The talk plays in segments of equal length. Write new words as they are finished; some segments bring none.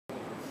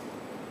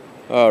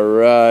All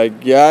right,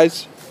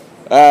 guys.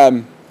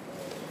 So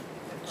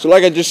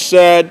like I just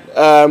said,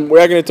 we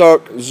are going to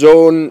talk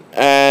zone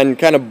and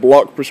kind of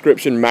block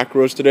prescription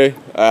macros today.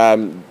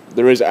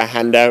 There is a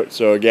handout,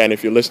 so again,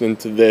 if you're listening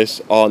to this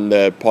on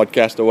the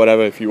podcast or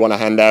whatever, if you want a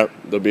handout,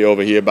 they'll be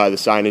over here by the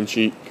sign-in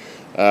sheet.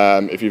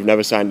 If you've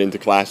never signed into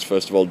class,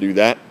 first of all, do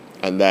that,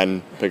 and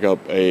then pick up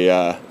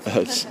a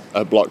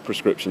block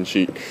prescription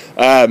sheet.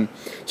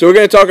 So we're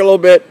going to talk a little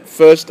bit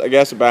first, I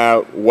guess,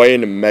 about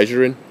weighing and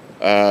measuring,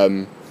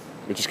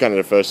 which is kind of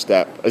the first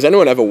step. Has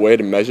anyone ever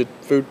weighed and measured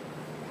food?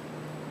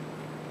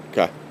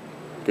 Okay,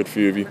 good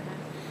few of you.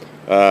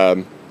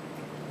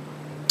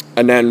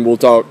 And then we'll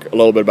talk a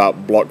little bit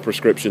about block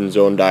prescription,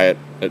 zone diet,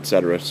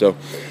 etc. So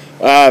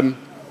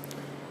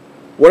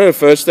one of the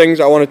first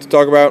things I wanted to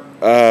talk about,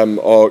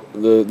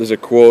 there's a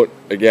quote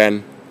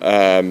again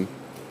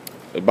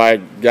by a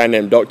guy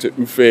named Dr.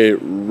 Uffe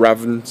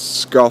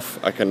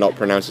Ravnskov. I cannot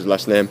pronounce his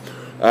last name,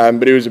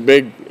 but he is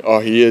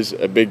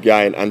a big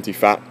guy in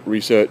anti-fat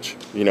research.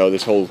 You know,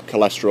 this whole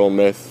cholesterol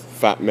myth,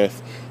 fat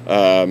myth,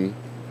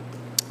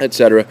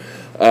 etc.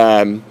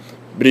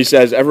 But he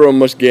says everyone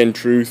must gain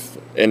truth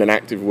in an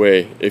active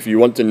way. If you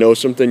want to know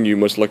something, you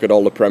must look at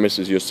all the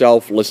premises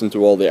yourself, listen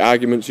to all the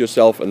arguments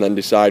yourself, and then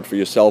decide for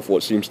yourself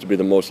what seems to be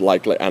the most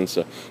likely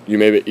answer. You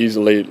may be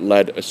easily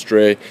led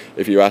astray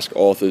if you ask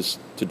authors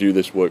to do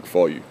this work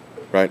for you,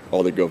 right?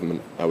 Or the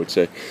government, I would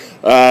say.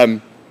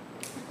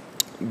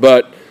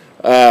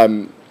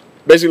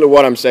 Basically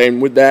what I'm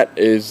saying with that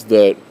is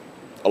that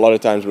a lot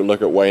of times we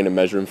look at weighing and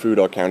measuring food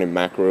or counting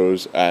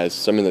macros as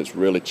something that's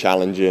really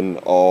challenging,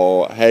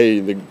 or hey,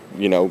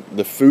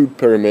 the food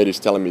pyramid is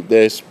telling me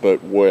this,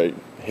 but we're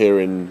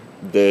hearing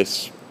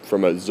this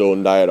from a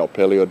zone diet or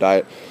paleo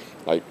diet.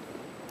 Like,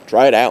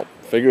 try it out,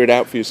 figure it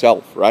out for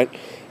yourself, right?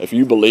 If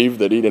you believe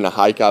that eating a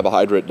high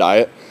carbohydrate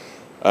diet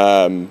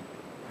and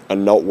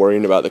not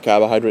worrying about the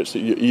carbohydrates that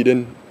you're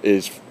eating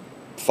is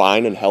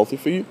fine and healthy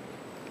for you,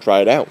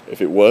 try it out.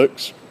 If it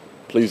works,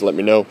 please let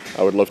me know.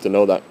 I would love to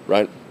know that,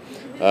 right?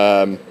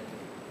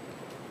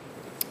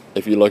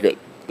 If you look at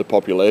the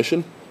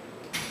population,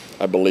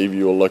 I believe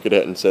you will look at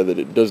it and say that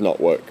it does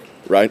not work,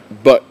 right?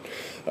 But,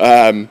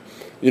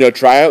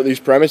 try out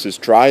these premises,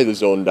 try the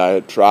zone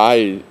diet,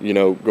 try,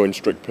 going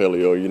strict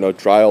paleo,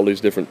 try all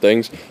these different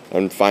things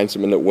and find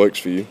something that works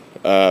for you.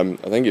 I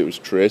think it was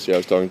Tracy I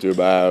was talking to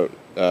about,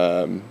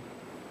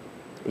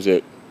 was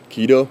it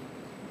keto?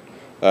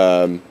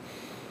 And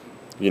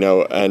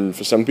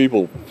for some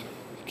people,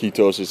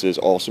 ketosis is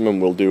awesome,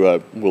 and we'll do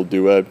a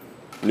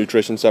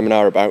nutrition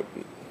seminar about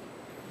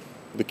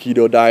the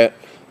keto diet.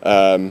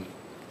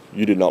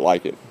 You did not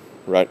like it,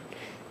 right?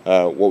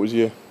 What was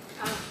your?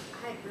 I had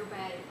real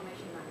bad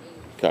inflammation in my knee.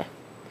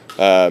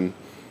 Okay.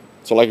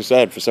 So like I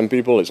said, for some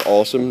people it's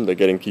awesome. They're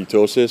getting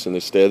ketosis and they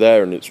stay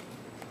there, and it's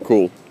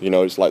cool.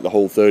 It's like the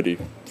Whole30.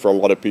 For a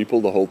lot of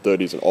people, the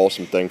Whole30 is an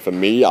awesome thing. For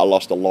me, I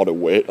lost a lot of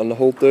weight on the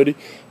Whole30,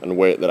 and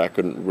weight that I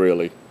couldn't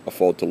really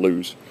afford to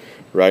lose,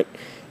 right?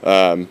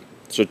 So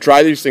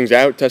try these things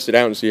out, test it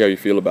out, and see how you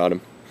feel about them.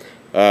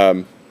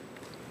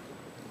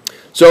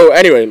 So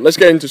anyway, let's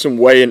get into some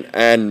weighing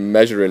and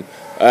measuring.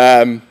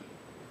 Weighing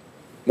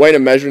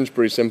and measuring is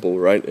pretty simple,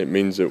 right? It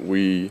means that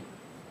we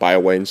buy a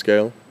weighing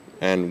scale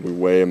and we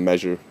weigh and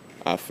measure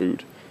our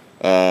food.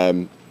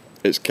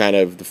 It's kind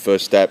of the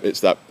first step.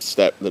 It's that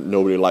step that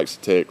nobody likes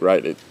to take,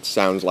 right? It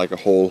sounds like a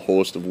whole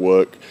host of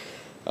work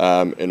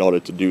in order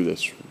to do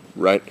this,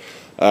 right?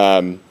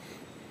 But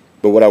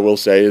what I will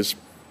say is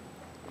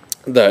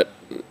that,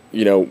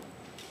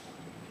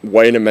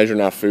 weighing and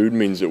measuring our food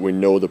means that we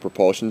know the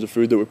proportions of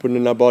food that we're putting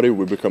in our body.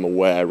 We become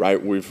aware,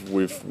 right?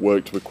 We've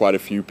worked with quite a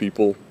few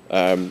people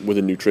with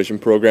a nutrition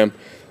program,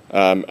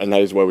 and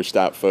that is where we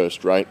start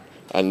first, right?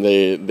 And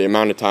the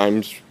amount of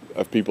times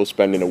of people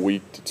spending a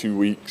week to 2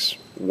 weeks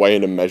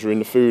weighing and measuring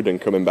the food and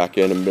coming back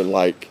in and being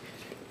like,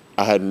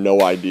 I had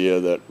no idea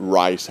that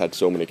rice had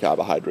so many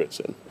carbohydrates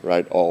in,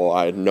 right? Or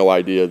I had no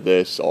idea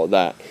this or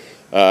that.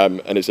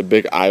 And it's a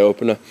big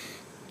eye-opener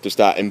to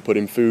start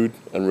inputting food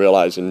and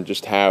realizing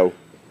just how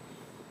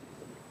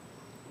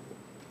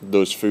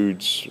those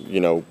foods,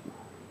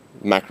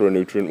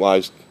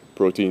 macronutrient-wise,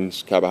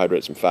 proteins,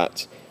 carbohydrates, and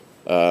fats,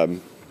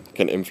 can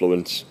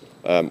influence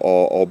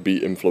or be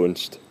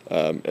influenced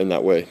in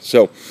that way.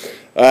 So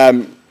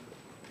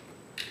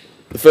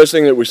the first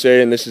thing that we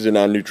say, and this is in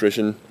our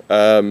nutrition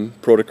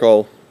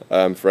protocol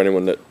for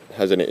anyone that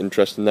has any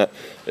interest in that,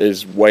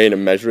 is weighing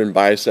and measuring.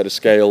 Buy a set of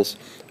scales,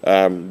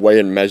 weigh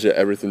and measure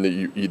everything that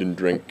you eat and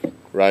drink,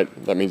 right?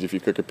 That means if you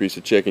cook a piece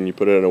of chicken, you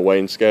put it on a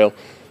weighing scale.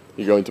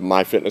 You go into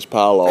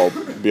MyFitnessPal or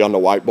be on the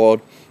whiteboard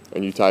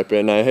and you type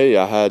in, hey,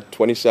 I had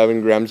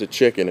 27 grams of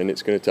chicken, and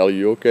it's going to tell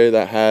you, okay,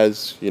 that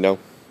has,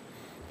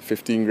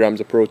 15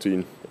 grams of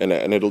protein in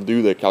it, and it'll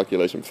do the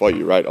calculation for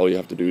you, right? All you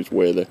have to do is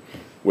weigh the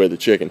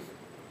chicken.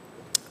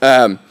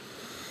 Yes?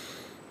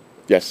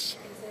 Is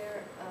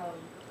there a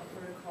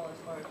protocol as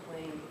far as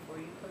weighing before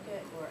you cook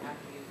it or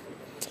after you cook it?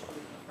 Which do you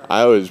prefer?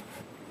 I always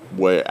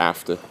weigh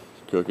after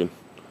cooking.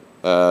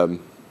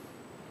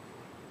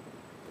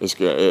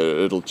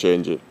 It'll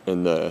change it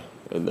in the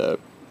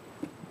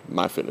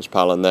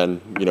MyFitnessPal, and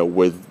then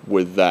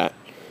with that,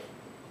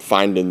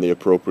 finding the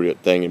appropriate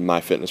thing in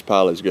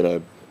MyFitnessPal is going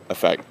to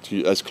affect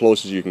you as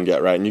close as you can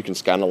get, right? And you can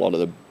scan a lot of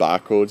the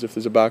barcodes if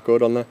there's a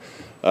barcode on there.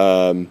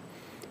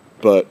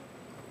 But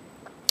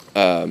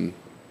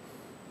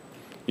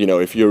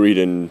if you're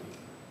eating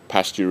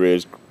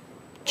pasture-raised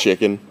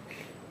chicken,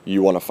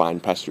 you want to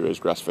find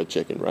pasture-raised grass-fed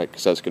chicken, right?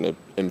 Because that's going to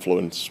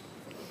influence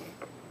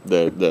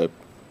the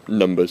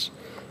numbers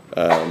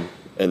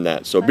in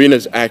that. So being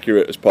as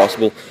accurate as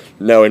possible,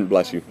 knowing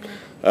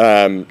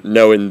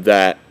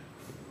that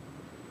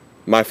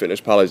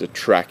MyFitnessPal is a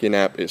tracking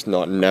app, it's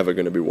never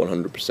going to be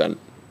 100%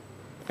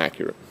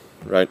 accurate,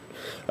 right?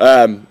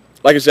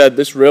 Like I said,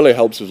 this really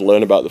helps us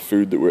learn about the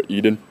food that we're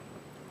eating,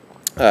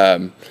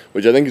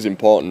 which I think is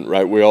important,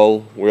 right? We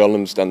all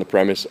understand the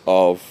premise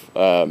of,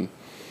 when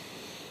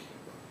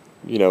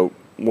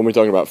we're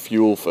talking about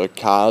fuel for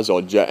cars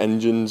or jet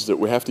engines, that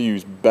we have to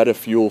use better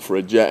fuel for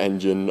a jet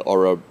engine,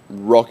 or a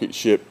rocket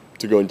ship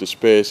to go into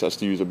space has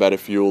to use a better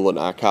fuel than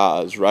our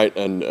cars, right?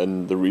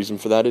 And the reason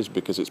for that is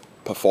because its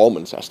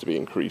performance has to be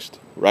increased,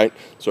 right?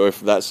 So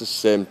if that's the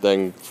same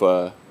thing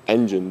for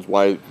engines,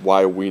 why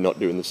are we not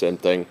doing the same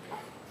thing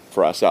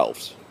for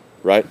ourselves,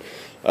 right?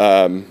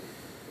 From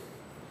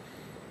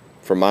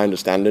my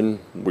understanding,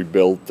 we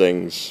build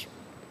things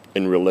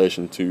in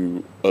relation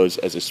to us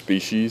as a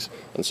species,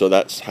 and so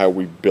that's how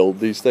we build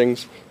these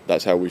things.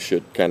 That's how we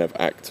should kind of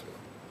act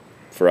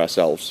for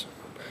ourselves.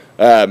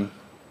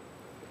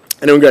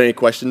 Anyone got any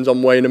questions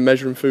on weighing and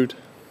measuring food?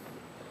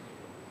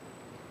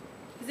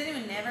 Has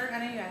anyone never, I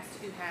know you asked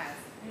who's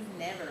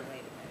never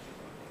weighed and measured?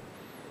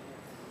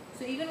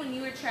 So even when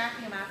you were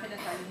tracking a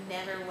MyFitnessPal, you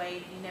never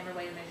weighed and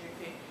measured your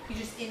food? You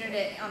just entered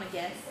it on a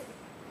guess?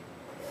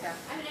 Yeah.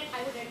 I mean,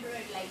 I would enter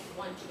it like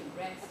 1 chicken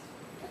breast,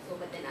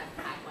 but then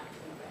I've had 1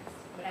 chicken breast,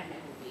 but I've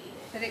never weighed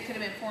it. But it could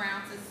have been 4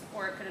 ounces,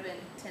 or it could have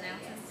been 10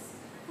 ounces?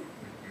 Yes.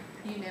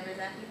 You never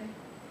that either?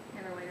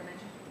 Never weighed or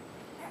measured?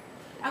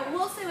 I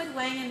will say with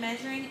weighing and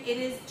measuring, it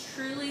is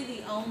truly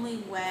the only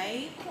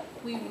way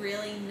we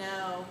really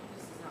know.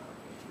 This is not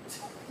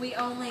working. We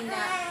only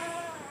know.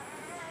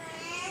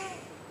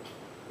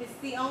 It's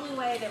the only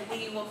way that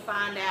we will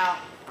find out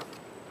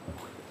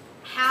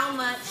how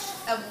much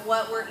of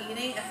what we're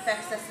eating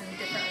affects us in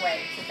different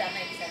ways, if that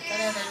makes sense. I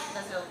know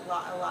there's a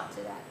lot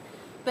to that.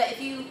 But if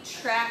you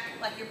track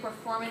like your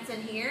performance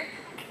in here,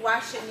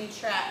 why shouldn't you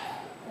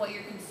track what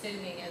you're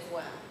consuming as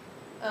well?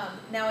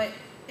 Now it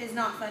is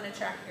not fun to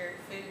track your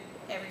food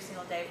every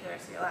single day for the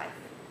rest of your life.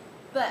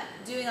 But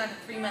doing like a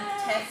 3-month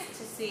test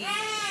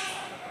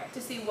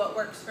to see what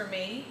works for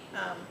me,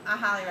 I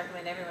highly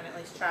recommend everyone at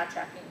least try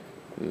tracking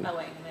my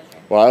weight and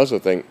measuring. Well, I also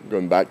think,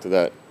 going back to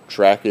that,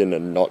 tracking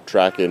and not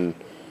tracking,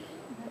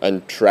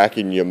 and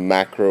tracking your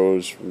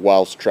macros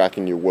whilst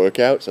tracking your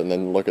workouts, and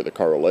then look at the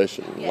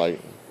correlation. Yes. Like,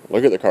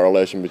 look at the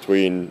correlation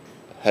between,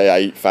 hey, I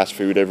eat fast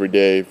food every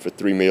day for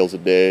 3 meals a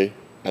day,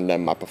 and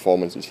then my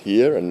performance is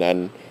here, and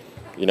then,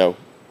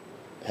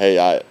 hey,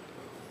 I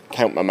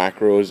count my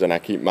macros and I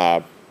keep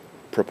my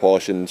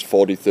proportions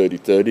 40, 30,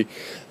 30,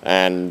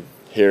 and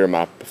here are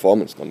my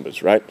performance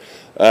numbers, right?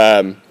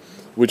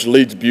 Which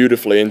leads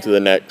beautifully into the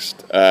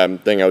next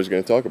thing I was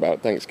going to talk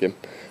about. Thanks, Kim.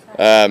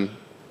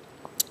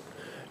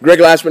 Greg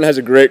Glassman has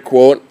a great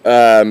quote,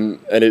 and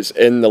it's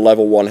in the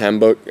Level 1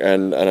 handbook,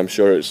 and I'm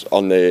sure it's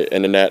on the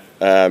internet.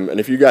 And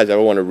if you guys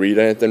ever want to read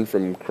anything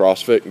from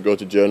CrossFit, go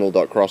to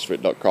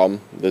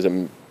journal.crossfit.com. There's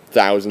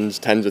thousands,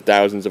 tens of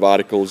thousands of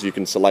articles. You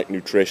can select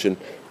nutrition,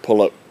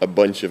 pull up a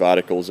bunch of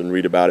articles and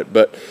read about it.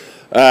 But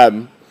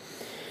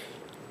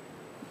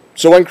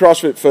so when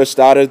CrossFit first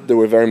started, they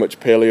were very much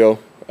paleo.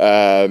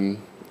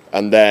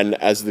 And then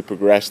as they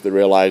progressed, they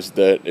realized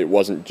that it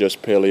wasn't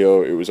just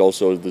paleo, it was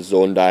also the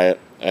zone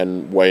diet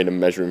and weighing and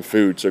measuring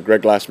food. So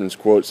Greg Glassman's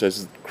quote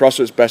says,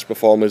 CrossFit's best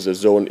performers are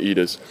zone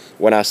eaters.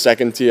 When our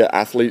second-tier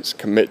athletes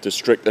commit to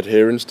strict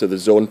adherence to the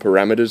zone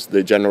parameters,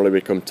 they generally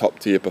become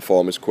top-tier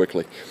performers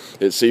quickly.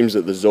 It seems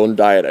that the zone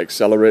diet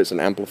accelerates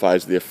and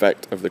amplifies the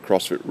effect of the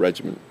CrossFit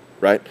regimen,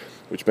 right?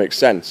 Which makes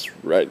sense,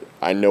 right?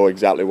 I know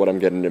exactly what I'm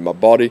getting in my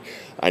body.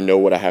 I know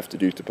what I have to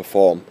do to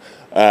perform.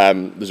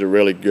 There's a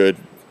really good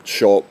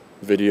short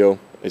video.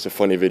 It's a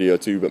funny video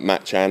too, but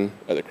Matt Chan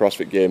at the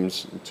CrossFit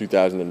Games in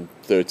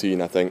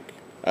 2013, I think.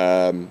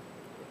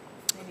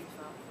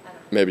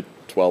 Maybe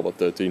 12 or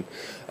 13.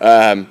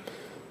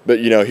 But,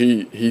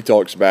 he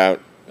talks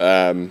about,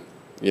 and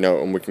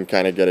we can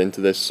kind of get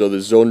into this. So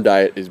the zone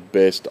diet is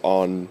based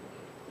on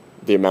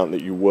the amount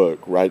that you work,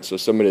 right? So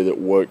somebody that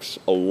works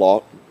a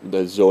lot,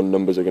 their zone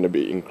numbers are going to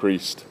be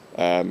increased.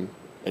 And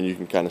you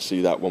can kind of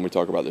see that when we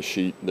talk about the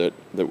sheet that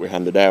we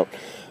handed out.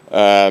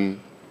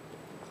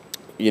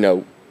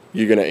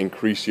 You're going to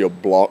increase your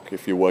block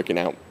if you're working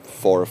out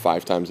 4 or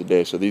 5 times a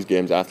day. So these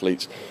games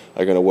athletes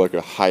are going to work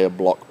a higher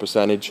block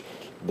percentage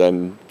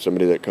than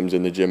somebody that comes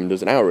in the gym and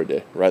does an hour a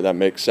day, right? That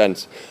makes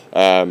sense.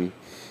 The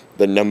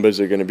numbers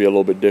are going to be a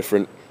little bit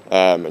different,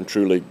 and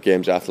truly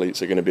games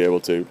athletes are going to be able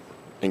to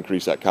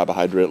increase that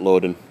carbohydrate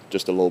loading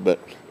just a little bit,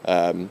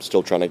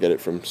 still trying to get it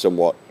from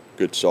somewhat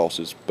good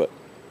sources. But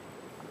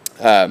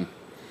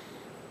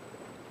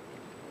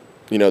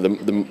you know, the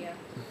Video.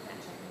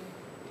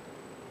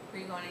 Were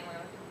you going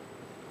anywhere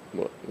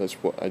with what, that's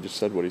what I just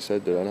said. What he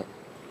said, did I not?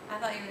 I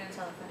thought you were going to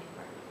tell the funny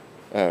part.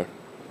 Oh,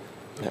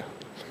 yeah.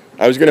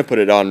 I was gonna put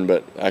it on,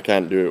 but I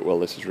can't do it while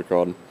this is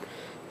recording.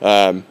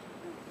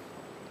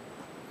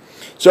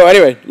 So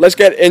anyway, let's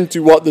get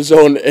into what the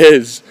zone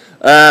is.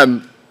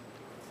 And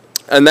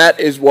that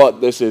is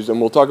what this is,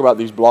 and we'll talk about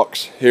these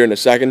blocks here in a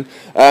second.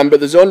 But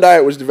the zone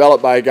diet was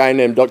developed by a guy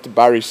named Dr.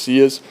 Barry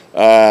Sears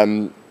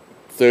 30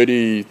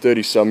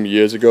 some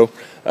years ago.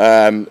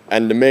 And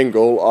the main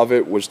goal of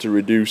it was to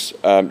reduce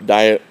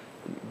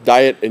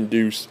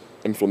diet-induced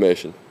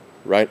inflammation,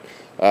 right?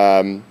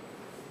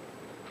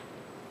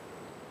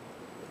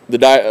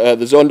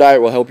 The zone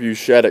diet will help you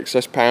shed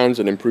excess pounds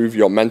and improve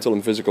your mental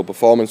and physical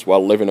performance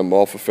while living a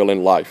more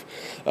fulfilling life.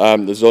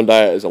 The zone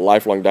diet is a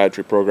lifelong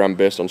dietary program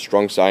based on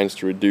strong science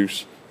to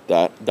reduce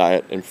that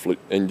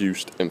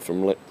diet-induced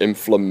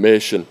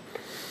inflammation.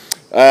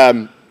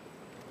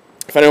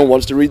 If anyone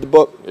wants to read the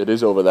book, it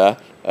is over there.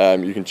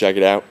 You can check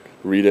it out,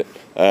 read it.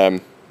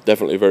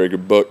 Definitely a very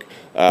good book.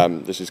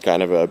 This is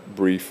kind of a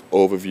brief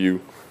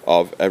overview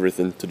of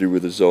everything to do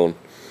with the zone.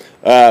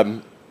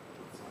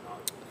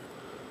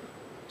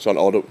 It's on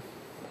Audible.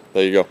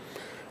 There you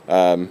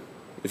go.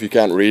 If you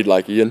can't read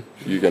like Ian,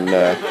 you can.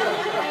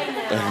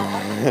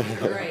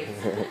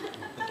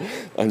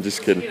 I'm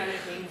just kidding.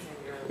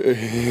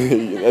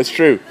 That's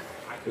true.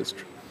 That's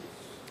true.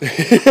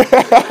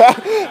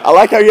 I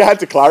like how you had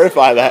to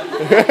clarify that.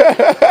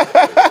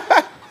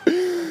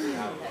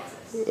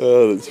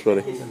 Oh, that's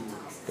funny.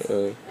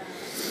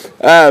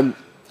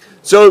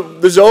 So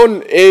the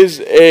zone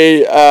is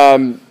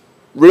a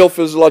real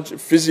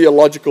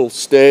physiological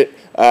state.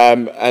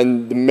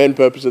 And the main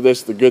purpose of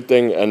this, the good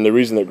thing, and the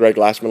reason that Greg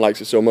Glassman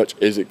likes it so much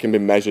is it can be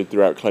measured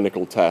throughout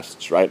clinical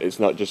tests, right? It's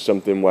not just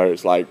something where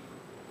it's like,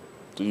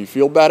 do you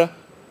feel better?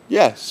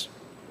 Yes,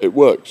 it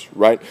works,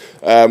 right?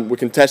 We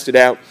can test it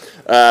out.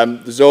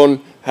 The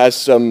zone has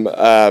some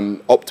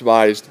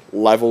optimized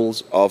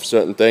levels of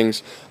certain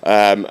things,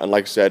 and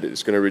like I said,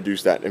 it's going to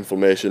reduce that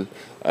inflammation.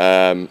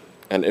 And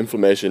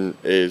inflammation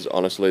is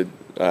honestly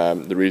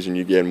the reason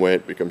you gain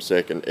weight, become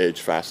sick, and age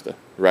faster,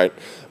 right?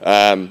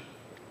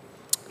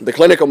 The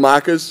clinical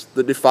markers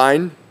that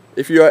define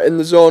if you are in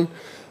the zone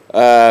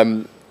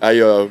are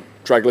your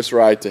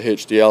triglyceride to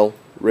HDL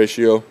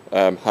ratio,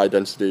 high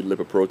density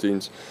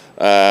lipoproteins,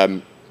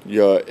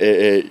 your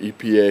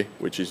AAEPA,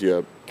 which is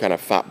your kind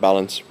of fat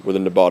balance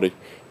within the body,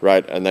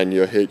 right? And then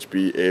your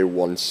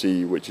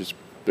HbA1c, which is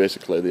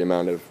basically the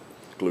amount of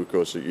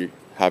glucose that you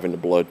have in the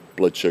blood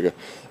sugar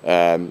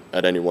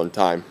at any one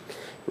time,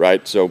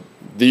 right? So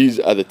these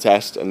are the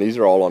tests, and these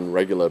are all on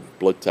regular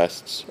blood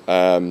tests,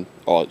 or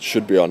it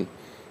should be on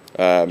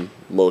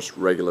most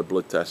regular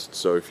blood tests.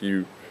 So if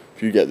you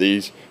get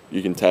these,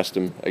 you can test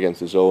them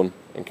against the zone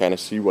and kind of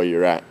see where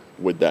you're at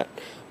with that.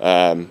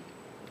 I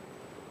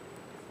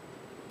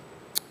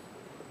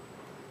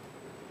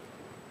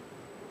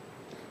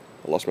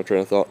lost my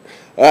train of thought.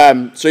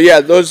 So yeah,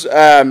 those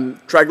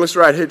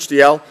triglyceride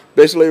HDL,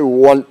 basically we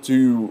want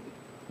to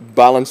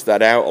balance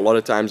that out. A lot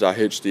of times our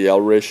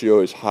HDL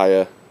ratio is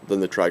higher than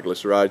the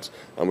triglycerides,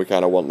 and we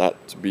kind of want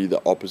that to be the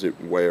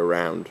opposite way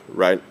around,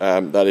 right?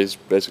 That is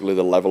basically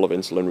the level of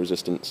insulin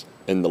resistance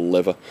in the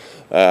liver,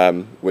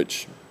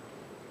 which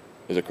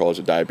is a cause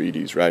of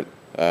diabetes, right?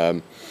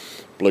 Blood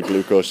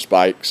glucose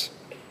spikes.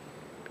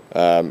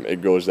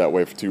 It goes that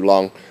way for too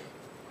long.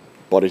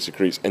 Body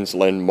secretes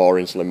insulin, more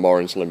insulin,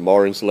 more insulin,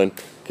 more insulin.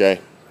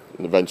 Okay,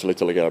 and eventually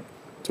till we get up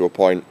to a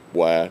point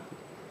where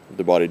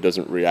the body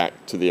doesn't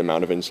react to the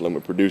amount of insulin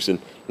we're producing.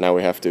 Now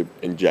we have to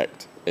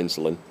inject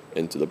insulin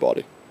into the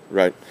body,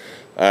 right?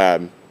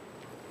 Said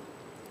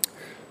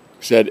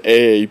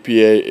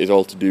AAPA is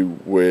all to do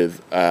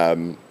with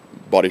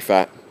body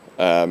fat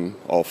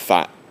or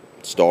fat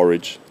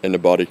storage in the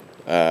body.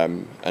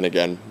 And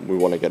again, we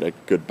want to get a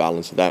good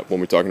balance of that. When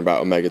we're talking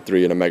about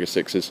omega-3 and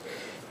omega-6s,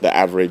 the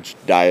average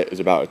diet is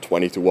about a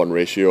 20-to-1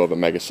 ratio of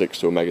omega-6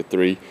 to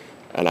omega-3,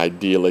 and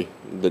ideally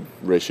the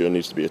ratio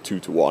needs to be a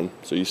 2-to-1.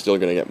 So you're still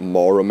going to get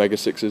more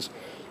omega-6s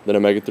than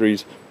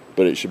omega-3s,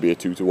 but it should be a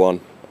 2-to-1.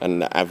 And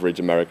the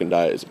average American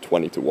diet is a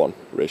 20-to-1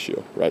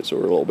 ratio, right? So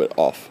we're a little bit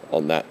off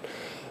on that.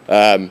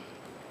 And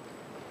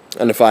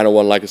the final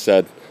one, like I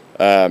said,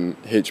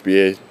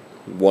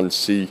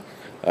 HbA1c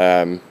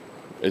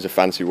is a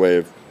fancy way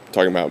of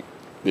talking about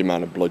the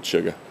amount of blood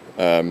sugar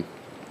that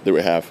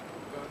we have.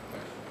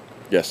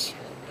 Yes? When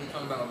you're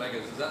talking about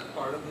omegas, is that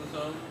part of the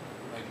zone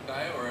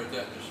diet, or is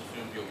that just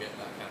assumed you'll get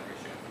that kind of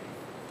ratio?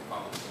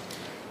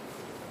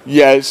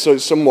 Yeah, so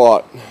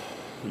somewhat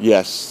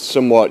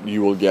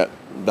you will get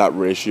that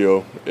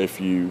ratio if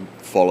you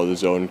follow the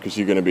zone, because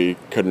you're going to be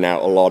cutting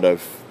out a lot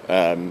of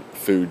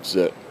foods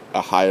that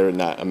are higher in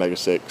that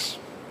omega-6,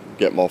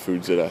 get more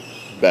foods that are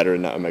better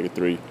in that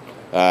omega-3.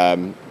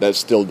 That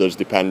still does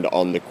depend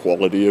on the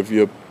quality of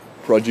your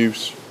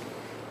produce.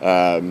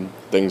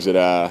 Things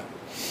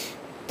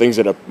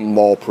that are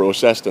more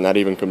processed, and that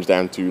even comes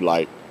down to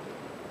like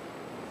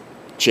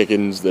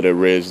chickens that are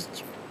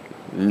raised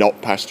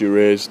not pasture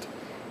raised,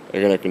 are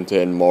going to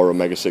contain more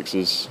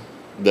omega-6s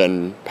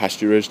than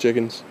pasture-raised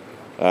chickens,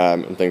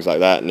 and things like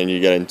that. And then you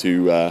get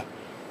into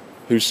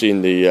who's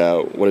seen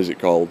the what is it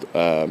called?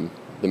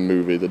 The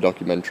movie, the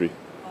documentary?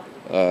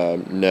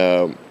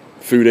 No,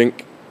 Food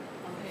Inc.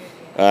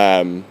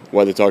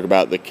 Where they talk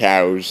about the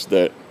cows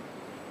that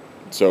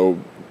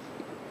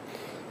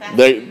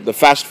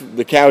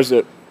the cows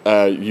that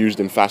are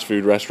used in fast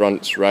food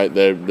restaurants, right?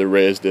 They're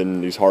raised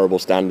in these horrible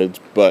standards,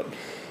 but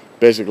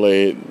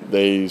basically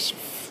these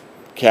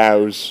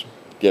cows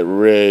get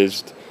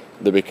raised.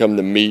 They become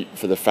the meat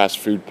for the fast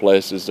food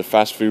places. The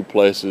fast food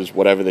places,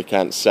 whatever they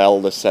can't sell,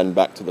 they send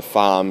back to the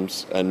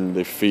farms, and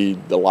they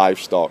feed the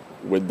livestock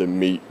with the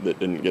meat that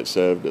didn't get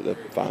served at the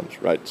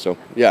farms, right? So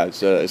yeah,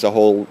 it's a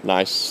whole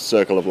nice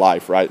circle of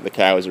life, right? The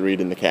cows are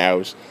eating the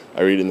cows,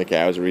 are eating the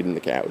cows, are eating the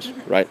cows,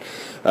 right?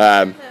 In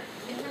terms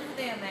of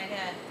the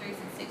omega-3s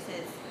and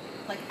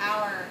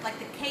 6s, like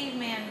the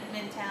caveman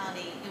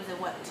mentality, it was a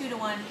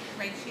 2-to-1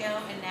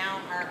 ratio, and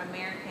now our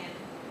American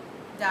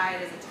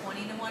diet is a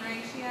 20-to-1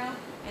 ratio,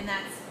 and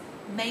that's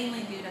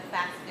mainly due to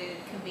fast food,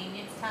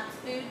 convenience type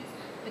food,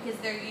 because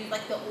they're used,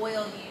 like the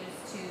oil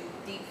used to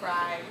deep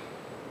fry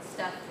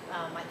stuff,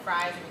 like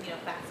fries and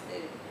fast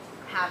food,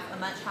 have a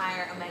much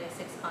higher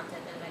omega-6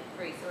 content than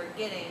omega-3. So we're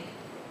getting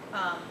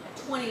a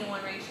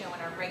 20-to-1 ratio in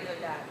our regular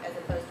diet as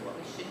opposed to what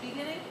we should be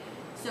getting.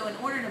 So in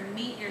order to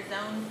meet your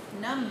zone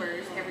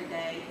numbers every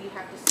day, you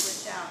have to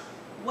switch out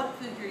what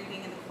food you're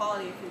eating and the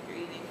quality of food you're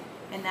eating,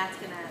 and that's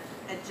going to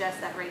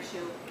adjust that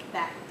ratio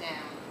back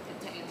down.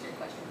 To answer your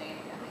question, Dan,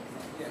 if that makes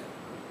sense. Yeah.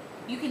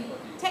 You can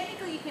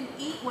technically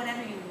eat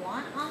whatever you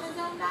want on the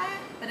zone diet,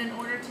 but in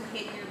order to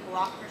hit your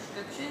block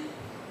prescription,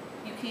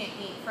 you can't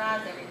eat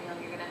fries every meal.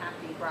 You're going to have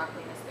to eat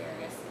broccoli and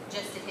asparagus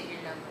just to hit your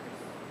numbers.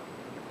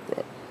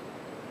 Right.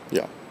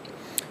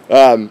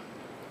 Yeah.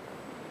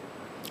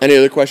 Any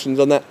other questions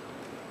on that?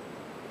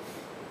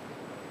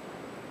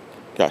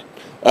 Okay.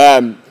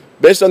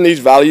 Based on these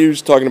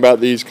values, talking about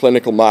these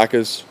clinical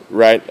markers,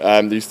 right?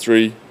 These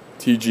three,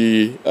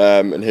 TG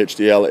and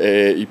HDL,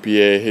 AA,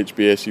 EPA,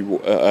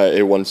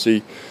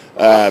 HbA1c.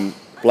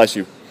 Bless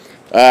you.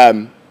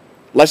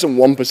 Less than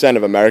 1%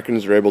 of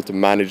Americans are able to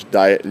manage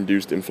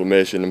diet-induced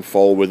inflammation and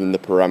fall within the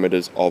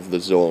parameters of the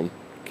zone.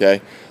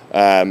 Okay,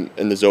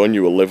 in the zone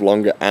you will live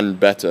longer and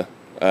better,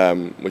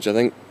 which I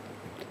think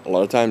a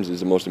lot of times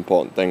is the most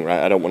important thing,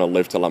 right? I don't want to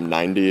live till I'm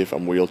 90 if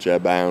I'm wheelchair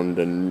bound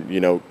and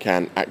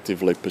can't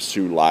actively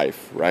pursue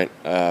life, right?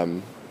 I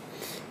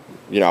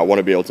want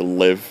to be able to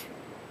live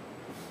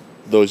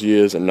those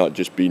years and not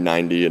just be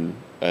 90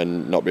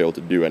 and not be able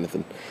to do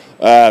anything.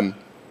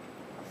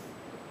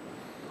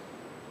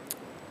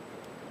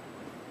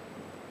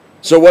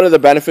 So what are the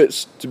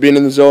benefits to being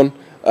in the zone?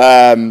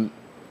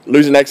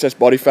 Losing excess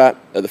body fat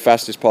at the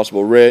fastest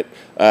possible rate,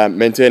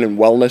 maintaining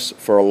wellness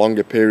for a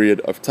longer period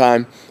of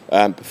time,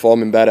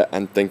 performing better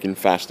and thinking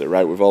faster,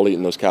 right? We've all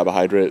eaten those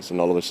carbohydrates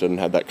and all of a sudden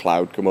had that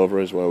cloud come over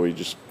us where we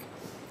just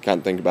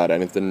can't think about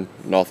anything.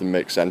 Nothing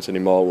makes sense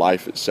anymore.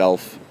 Life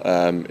itself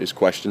is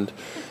questioned.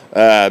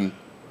 And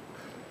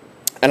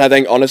I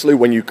think, honestly,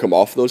 when you come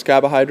off those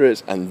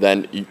carbohydrates and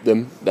then eat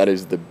them, that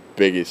is the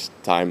biggest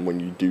time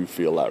when you do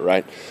feel that,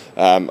 right?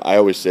 I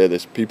always say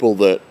this, people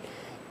that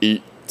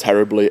eat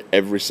terribly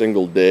every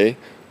single day,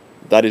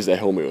 that is their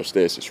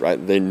homeostasis,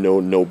 right? They know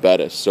no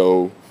better.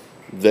 So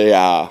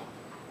their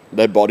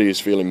body is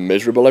feeling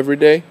miserable every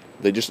day.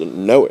 They just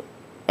don't know it,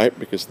 right?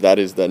 Because that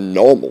is their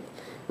normal,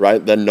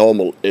 right? Their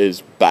normal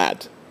is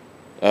bad.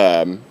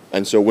 And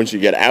so once you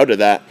get out of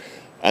that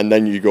and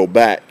then you go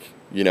back,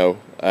 we've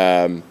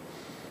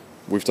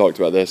talked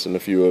about this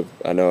and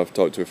I know I've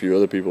talked to a few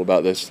other people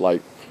about this,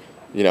 like,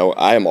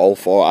 I am all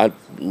for, I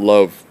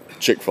love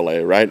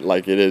Chick-fil-A, right?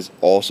 Like, it is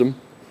awesome.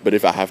 But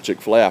if I have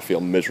Chick-fil-A, I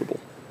feel miserable.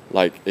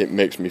 Like, it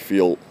makes me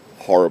feel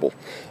horrible.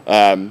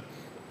 But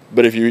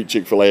if you eat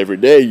Chick-fil-A every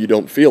day, you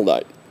don't feel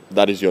that.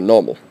 That is your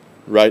normal,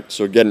 right?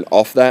 So getting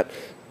off that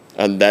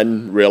and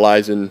then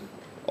realizing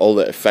all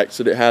the effects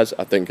that it has,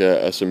 I think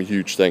are some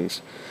huge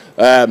things.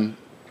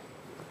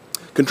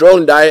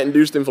 Controlling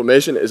diet-induced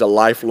inflammation is a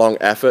lifelong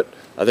effort.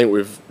 I think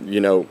we've,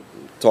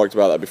 talked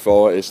about that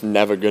before. It's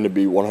never going to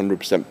be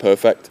 100%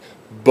 perfect.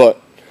 But,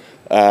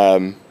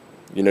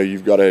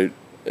 you've got to...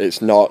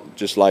 It's not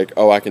just like,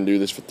 oh, I can do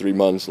this for 3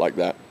 months like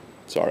that.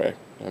 Sorry,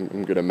 I'm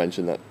going to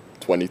mention that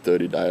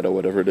 20-30 diet or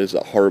whatever it is,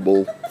 that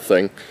horrible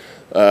thing.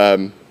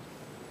 Anyway.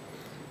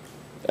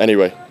 How do you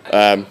know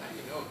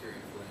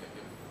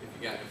if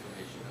you got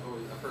inflammation?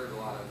 I've heard a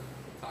lot of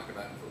talk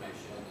about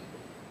inflammation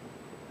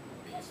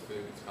and these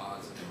foods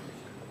cause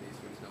inflammation, and these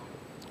foods don't.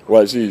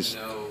 Well, it's these.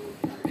 Know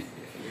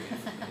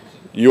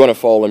you want to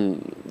fall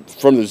in,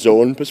 from the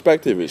zone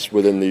perspective, it's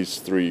within these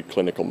three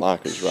clinical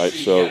markers, right?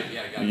 So,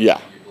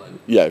 yeah,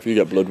 if you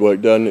get blood work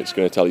done, it's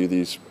going to tell you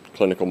these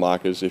clinical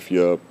markers. If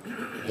your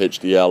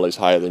HDL is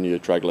higher than your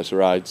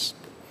triglycerides,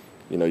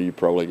 you're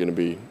probably going to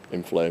be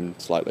inflamed,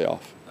 slightly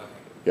off. Okay.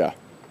 Yeah.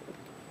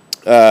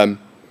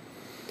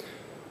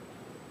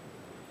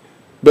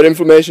 But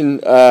inflammation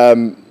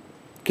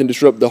can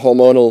disrupt the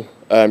hormonal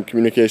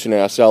communication in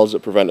our cells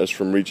that prevent us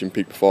from reaching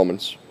peak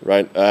performance,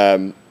 right?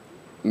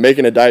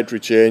 Making a dietary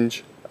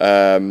change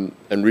and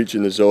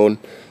reaching the zone,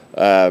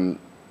 a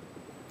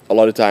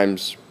lot of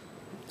times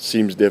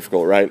seems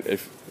difficult, right?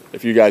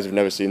 If you guys have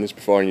never seen this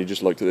before and you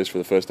just looked at this for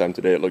the first time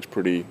today, it looks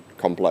pretty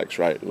complex,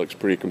 right? It looks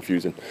pretty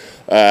confusing.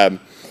 And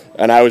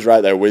I was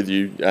right there with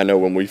you. I know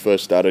when we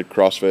first started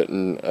CrossFit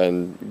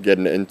and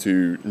getting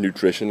into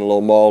nutrition a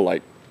little more,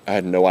 like, I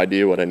had no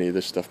idea what any of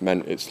this stuff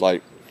meant. It's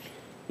like,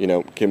 you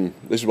know, Kim,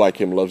 this is why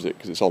Kim loves it,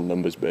 because it's all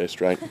numbers based,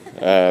 right?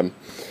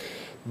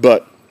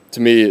 But to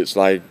me, it's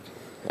like,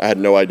 I had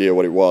no idea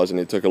what it was, and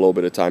it took a little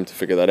bit of time to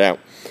figure that out.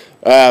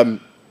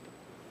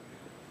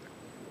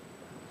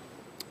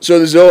 So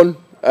the zone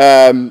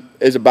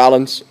is a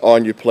balance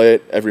on your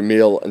plate, every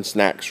meal, and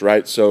snacks,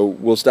 right? So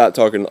we'll start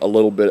talking a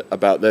little bit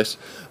about this.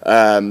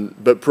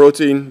 But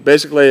protein,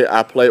 basically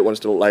our plate wants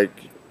to look like,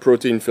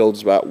 protein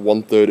fills about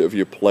 1/3 of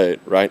your plate,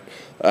 right?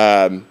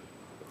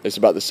 It's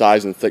about the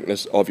size and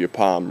thickness of your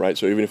palm, right?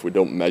 So even if we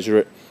don't measure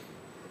it,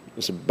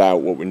 it's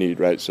about what we need,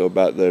 right? So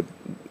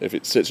if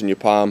it sits in your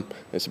palm,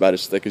 it's about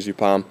as thick as your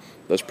palm.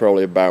 That's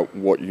probably about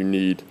what you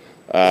need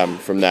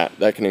from that.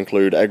 That can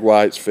include egg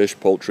whites, fish,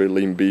 poultry,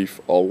 lean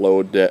beef, or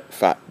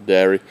low-fat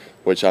dairy,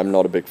 which I'm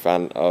not a big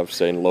fan of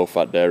saying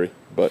low-fat dairy,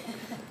 but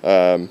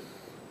that's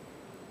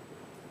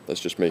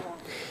just me.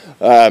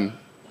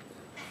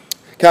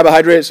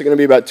 Carbohydrates are going to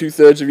be about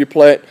 2/3 of your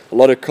plate. A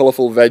lot of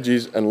colorful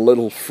veggies and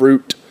little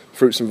fruits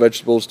and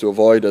vegetables to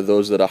avoid are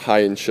those that are high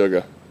in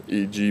sugar,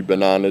 e.g.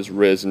 bananas,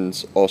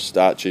 raisins, or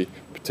starchy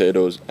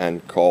potatoes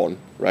and corn,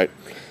 right?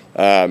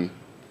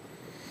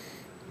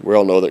 We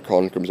all know that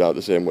corn comes out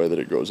the same way that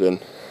it goes in.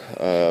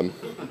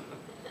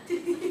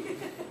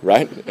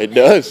 Right? It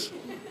does.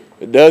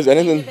 It does.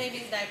 Anything. The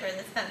baby's diaper in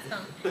this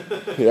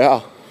house.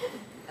 Yeah.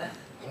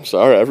 I'm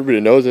sorry,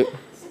 everybody knows it.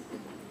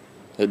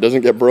 It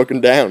doesn't get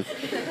broken down.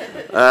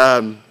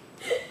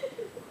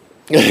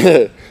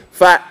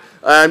 Fat.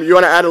 You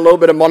want to add a little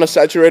bit of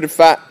monosaturated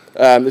fat.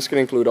 This can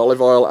include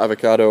olive oil,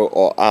 avocado,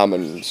 or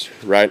almonds,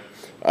 right?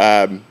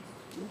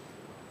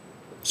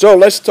 So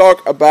let's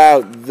talk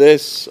about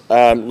this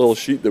little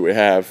sheet that we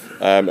have.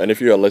 And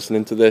if you are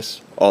listening to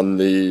this on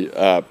the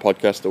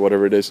podcast or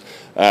whatever it is,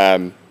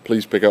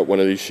 please pick up one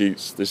of these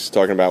sheets. This is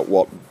talking about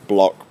what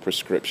block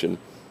prescription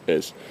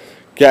is.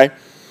 Okay?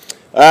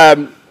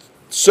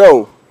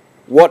 So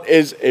what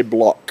is a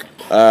block?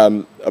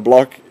 A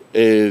block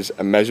is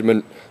a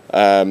measurement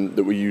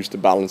that we use to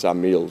balance our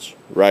meals,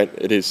 right?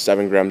 It is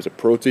 7 grams of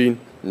protein,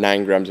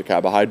 9 grams of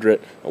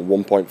carbohydrate, and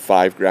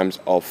 1.5 grams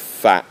of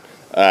fat.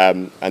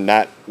 And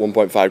that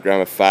 1.5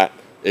 gram of fat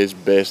is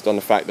based on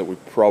the fact that we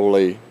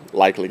probably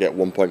likely get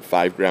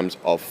 1.5 grams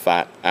of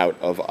fat out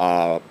of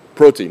our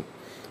protein,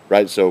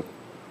 right? So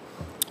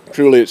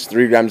truly it's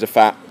 3 grams of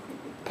fat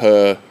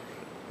per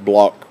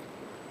block,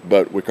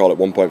 but we call it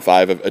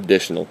 1.5 of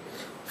additional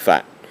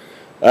fat.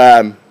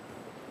 Can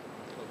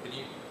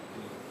you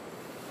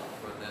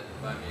run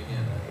that by me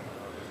again?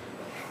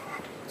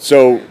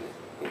 So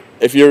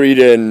if you're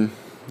eating,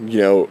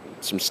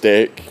 some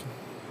steak,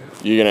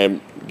 you're going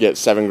to get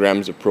 7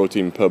 grams of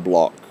protein per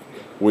block.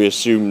 We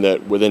assume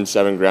that within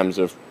 7 grams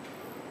of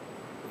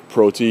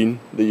protein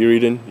that you're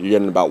eating, you're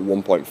getting about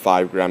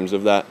 1.5 grams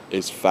of that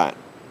is fat.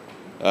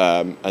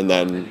 And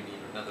then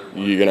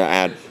you're going to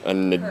add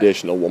an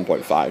additional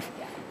 1.5.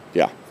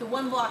 Yeah. So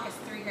one block is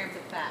 3 grams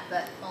of fat,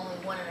 but only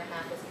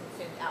 1.5 is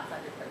consumed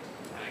outside your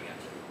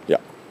protein.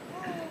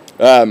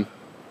 Yeah.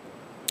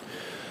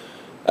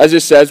 As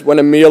it says, when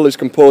a meal is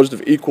composed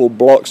of equal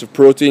blocks of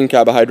protein,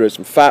 carbohydrates,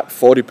 and fat,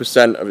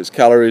 40% of its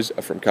calories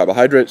are from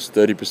carbohydrates,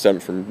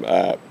 30% from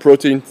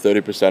protein,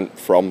 30%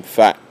 from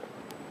fat.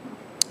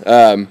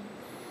 And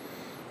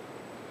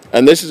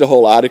this is a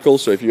whole article,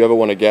 so if you ever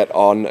want to get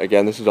on,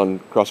 again, this is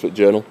on CrossFit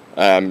Journal,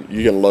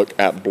 you can look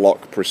at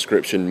block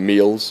prescription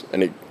meals,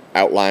 and it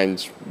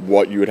outlines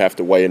what you would have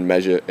to weigh and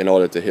measure in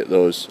order to hit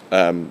those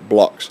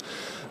blocks.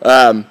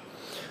 At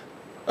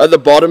the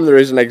bottom, there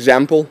is an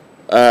example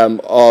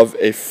of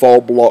a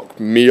 4-block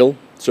meal.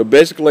 So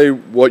basically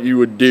what you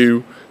would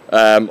do,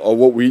 or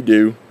what we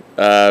do,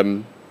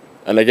 and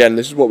again,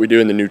 this is what we do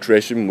in the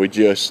nutrition, we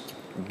just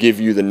give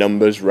you the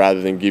numbers rather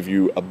than give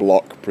you a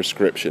block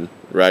prescription,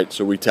 right?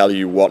 So we tell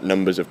you what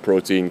numbers of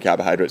protein,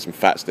 carbohydrates, and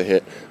fats to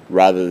hit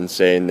rather than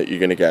saying that you're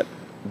going to get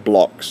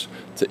blocks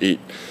to eat.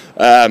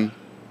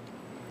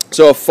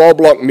 So a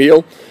 4-block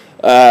meal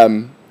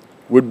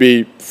would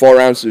be 4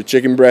 ounces of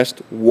chicken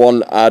breast,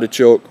 1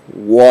 artichoke,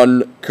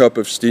 1 cup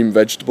of steamed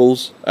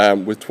vegetables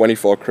with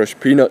 24 crushed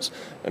peanuts,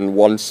 and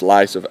 1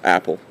 slice of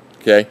apple.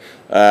 Okay,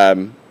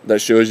 that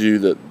shows you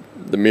that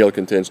the meal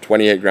contains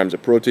 28 grams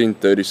of protein,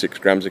 36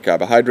 grams of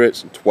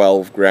carbohydrates, and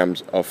 12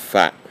 grams of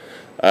fat.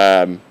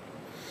 Does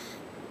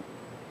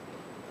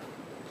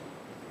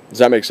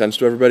that make sense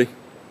to everybody?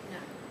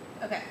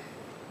 No. Okay.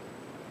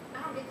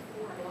 I don't get the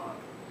 4 block.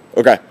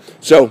 Okay,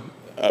 so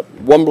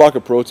 1 block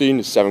of protein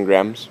is 7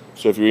 grams.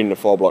 So if you're eating a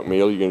 4-block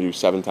meal, you're going to do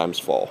 7 times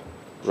 4,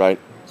 right?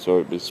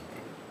 So it's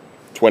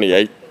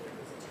 28.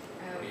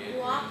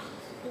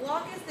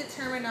 Block is the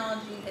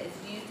terminology that is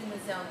used in the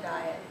Zone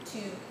diet to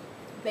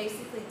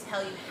basically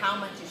tell you how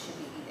much you should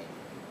be eating.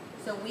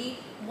 So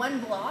one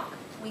block,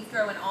 we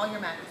throw in all your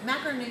macros.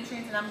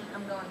 Macronutrients, and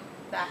I'm going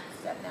back a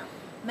step now.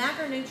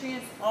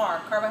 Macronutrients are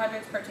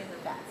carbohydrates, proteins,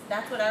 and fats.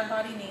 That's what our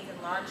body needs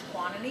in large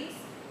quantities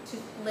to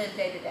live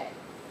day to day.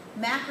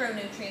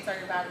 Macronutrients are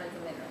your vitamins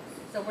and minerals.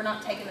 So we're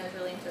not taking those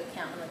really into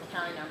account when we're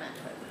counting our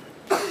macros.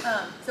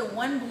 So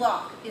one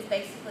block is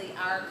basically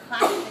our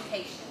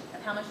classification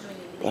of how much do we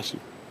need to eat. Bless you.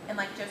 And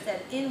like Joe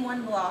said, in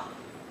one block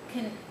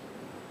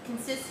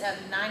consists of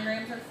 9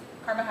 grams of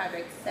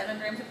carbohydrates, 7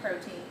 grams of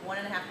protein,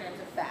 1.5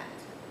 grams of fat,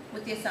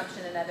 with the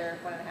assumption another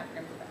 1.5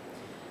 grams of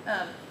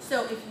fat.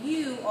 So if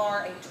you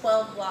are a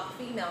 12 block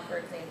female, for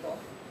example,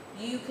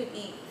 you could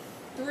eat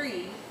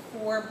 3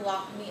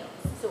 4-block meals.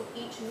 So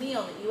each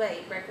meal that you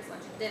ate, breakfast,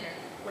 lunch, and dinner,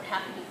 would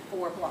have to be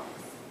 4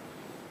 blocks.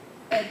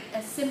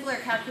 A simpler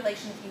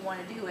calculation, if you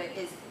want to do it,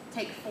 is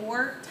take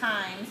 4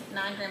 times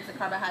 9 grams of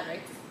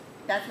carbohydrates.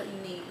 That's what you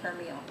need per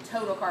meal,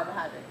 total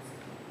carbohydrates.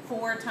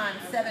 4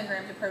 times 7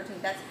 grams of protein.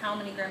 That's how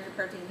many grams of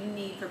protein you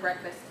need for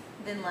breakfast,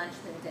 then lunch,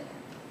 then dinner.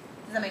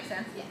 Does that make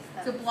sense? Yes.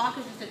 So block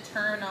is just a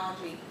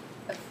terminology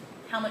of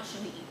how much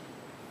should we eat.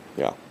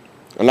 Yeah.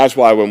 And that's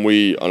why when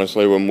we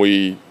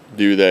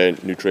do the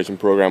nutrition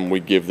program,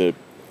 we give the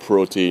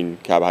protein,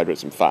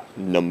 carbohydrates, and fat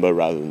number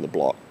rather than the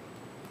block.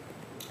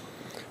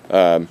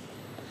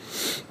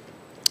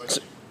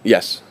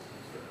 Yes.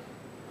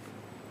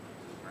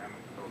 Gram of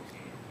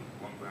protein,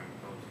 1 gram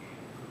of protein,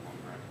 1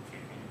 gram of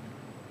chicken.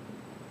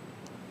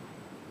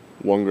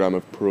 1 gram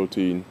of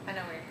protein. I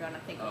know where you're going to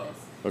think of this.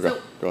 Okay,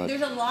 So go ahead.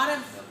 there's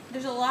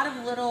a lot of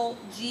little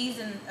G's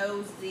and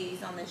O's,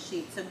 Z's on this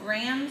sheet. So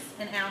grams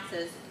and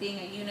ounces, being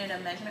a unit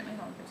of measurement,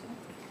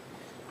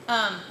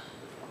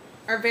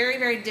 are very,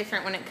 very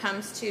different when it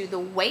comes to the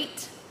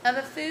weight of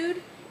a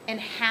food and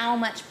how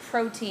much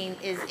protein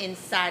is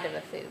inside of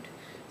a food.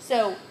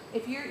 So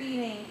if you're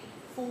eating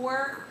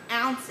 4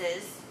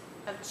 ounces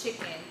of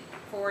chicken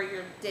for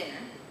your dinner,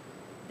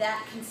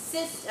 that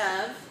consists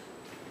of,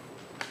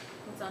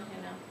 what's on here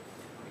now?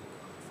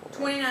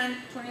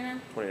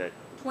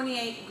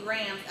 28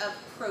 grams of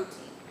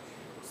protein.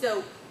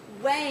 So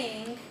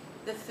weighing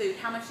the food,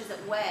 how much does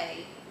it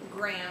weigh,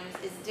 grams,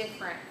 is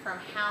different from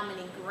how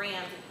many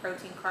grams of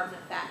protein, carbs,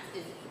 and fats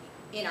is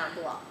in our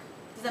block.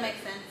 Does that make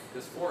sense?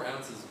 Because 4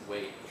 ounces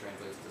weight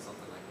translates to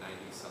something like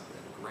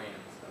 90-something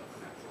grams of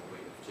an actual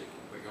weight of chicken,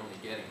 but you're only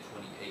getting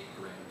 28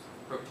 grams of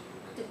protein.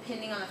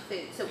 Depending on the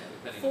food. So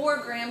Yeah, 4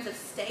 grams of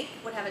steak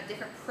would have a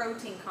different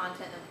protein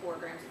content than 4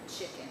 grams of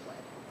chicken would.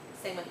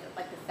 Same with the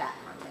fat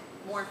content.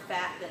 More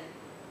fat than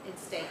in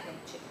steak than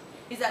chicken.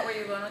 Is that where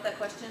you're going with that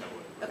question?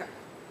 Okay.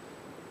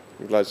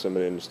 I'm glad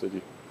somebody understood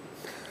you.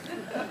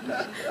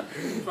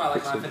 That's why I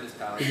like my fitness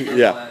pal.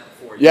 Yeah.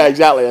 Yeah,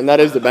 exactly. And that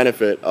is the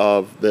benefit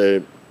of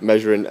the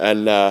measuring.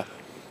 And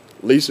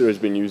Lisa has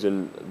been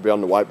using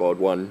Beyond the Whiteboard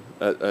one.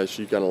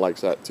 She kind of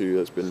likes that too.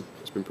 It's been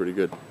pretty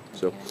good.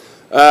 So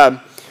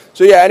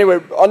yeah.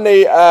 Anyway, on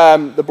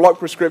the block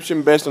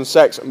prescription based on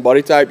sex and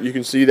body type, you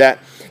can see that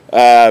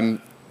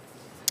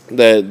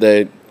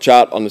the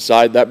chart on the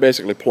side that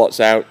basically plots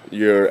out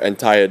your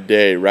entire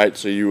day, right?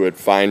 So you would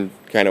find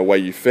kind of where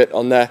you fit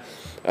on there.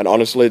 And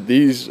honestly,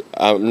 these,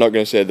 I'm not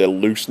going to say they're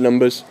loose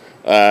numbers,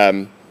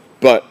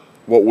 but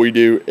what we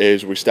do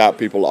is we start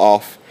people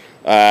off,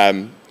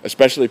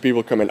 especially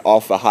people coming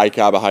off a high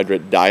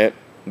carbohydrate diet.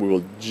 We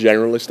will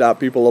generally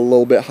start people a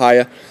little bit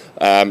higher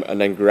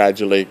and then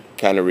gradually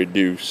kind of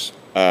reduce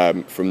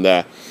from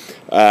there.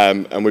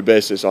 And we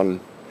base this on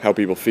how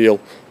people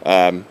feel,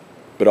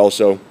 but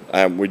also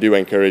we do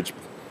encourage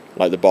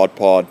like the bod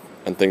pod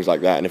and things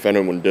like that. And if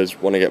anyone does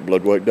want to get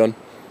blood work done,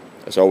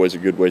 that's always a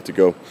good way to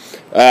go.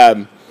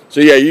 So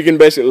yeah, you can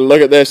basically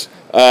look at this.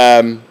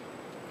 For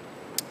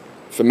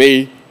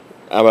me,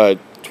 I'm a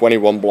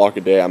 21 block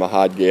a day. I'm a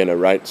hard gainer,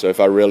 right? So if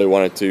I really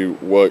wanted to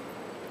work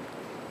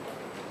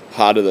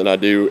harder than I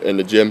do in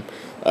the gym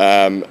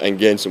and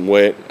gain some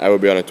weight, I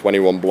would be on a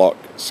 21 block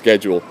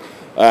schedule.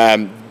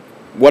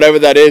 Whatever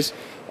that is,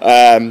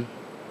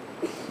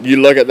 you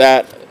look at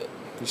that,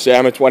 you say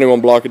I'm a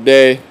 21 block a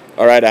day.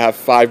 All right, I have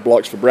 5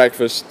 blocks for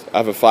breakfast. I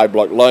have a 5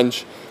 block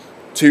lunch.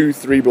 2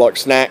 3-block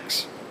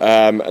snacks,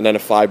 and then a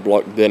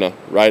 5-block dinner,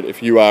 right?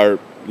 If you are,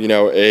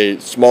 a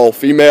small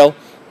female,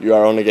 you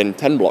are only getting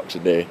 10 blocks a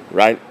day,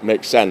 right?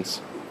 Makes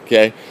sense,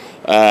 okay?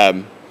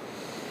 A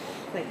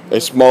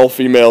small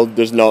female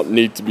does not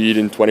need to be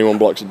eating 21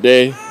 blocks a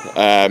day.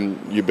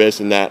 You're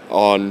basing that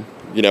on,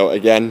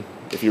 again,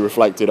 if you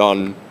reflected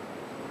on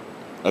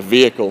a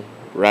vehicle,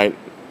 right?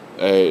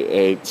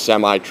 A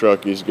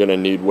semi-truck is going to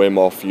need way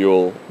more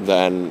fuel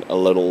than a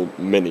little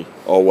Mini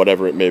or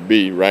whatever it may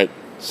be, right?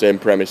 Same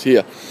premise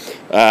here.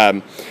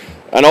 And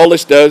all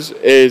this does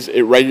is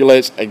it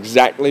regulates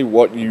exactly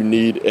what you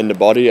need in the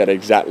body at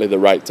exactly the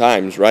right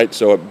times, right?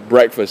 So at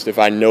breakfast, if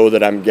I know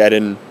that I'm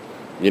getting,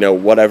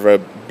 whatever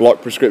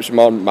block prescription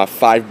on my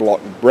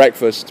 5-block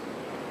breakfast,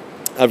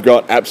 I've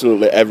got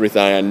absolutely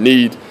everything I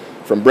need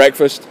from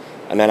breakfast,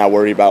 and then I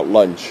worry about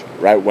lunch,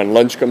 right? When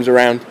lunch comes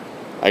around,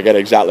 I get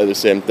exactly the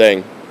same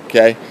thing,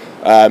 okay?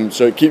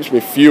 So it keeps me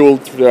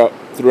fueled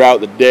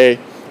throughout the day.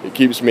 It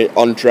keeps me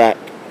on track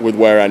with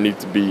where I need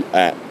to be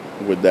at.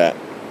 with that.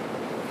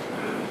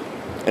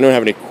 Anyone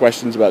have any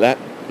questions about that?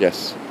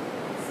 Yes. So, if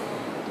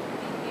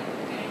you're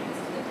comparing this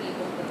to the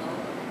table below,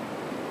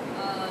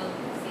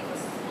 say for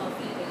small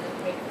female, the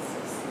breakfast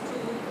is 2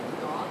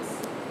 dogs.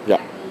 Yeah.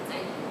 That means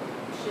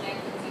should I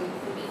consume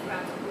 14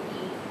 grams of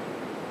protein,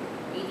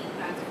 18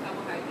 grams of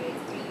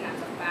carbohydrates, 3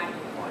 grams of fat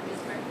for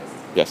this breakfast?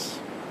 Yes.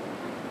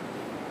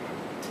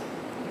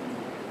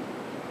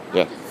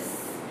 Yeah.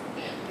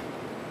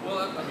 Well,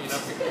 I mean,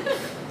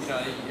 you know,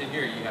 in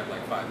here you have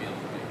like 5 meals a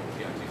day.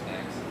 You have 2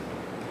 snacks.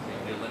 So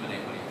you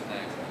eliminate one of your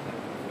snacks and have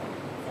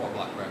 4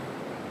 block breakfast.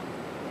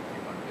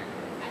 You want to pick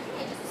I think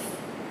I just need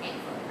a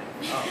handful of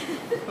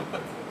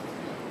breakfast.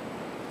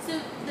 So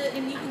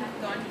and you can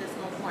go into this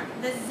a little more.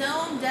 The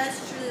zone does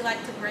truly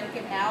like to break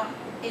it out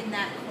in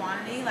that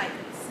quantity, like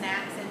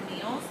snacks and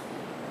meals.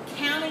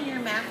 Counting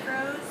your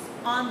macros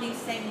on these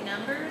same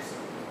numbers,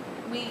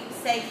 we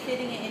say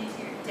fitting it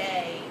into your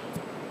day,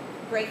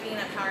 breaking it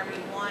up however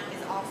you want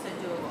is also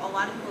doable. A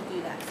lot of people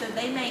do that. So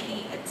they may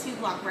eat a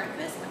 2-block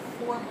breakfast,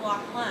 a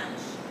 4-block lunch,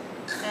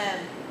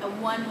 a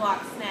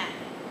 1-block snack.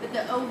 But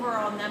the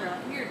overall number,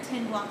 like if you're a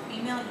 10-block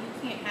female, you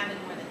can't have any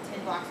more than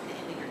 10 blocks at the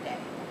end of your day.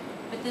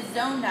 But the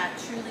zone diet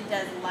truly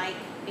does like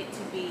it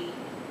to be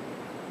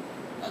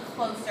a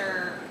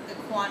closer,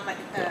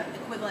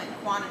 equivalent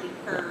quantity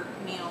per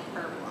meal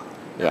per block,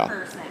 Yeah.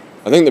 per snack.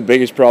 I think the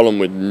biggest problem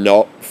with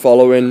not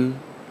following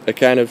a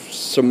kind of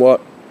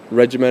somewhat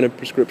regimented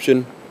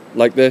prescription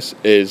like this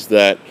is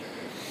that,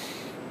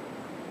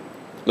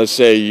 let's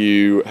say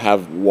you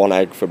have 1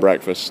 egg for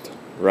breakfast,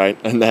 right?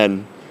 And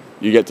then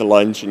you get to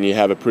lunch and you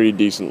have a pretty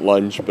decent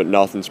lunch but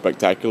nothing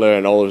spectacular,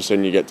 and all of a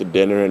sudden you get to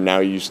dinner and now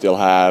you still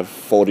have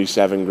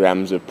 47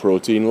 grams of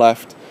protein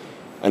left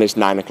and it's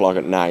 9 o'clock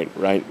at night,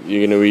 right?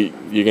 You're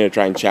gonna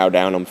try and chow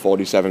down on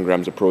 47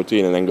 grams of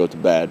protein and then go to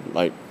bed.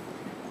 Like,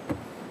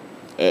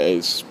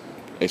 it's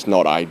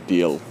not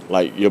ideal.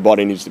 Like, your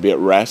body needs to be at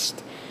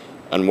rest,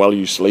 and while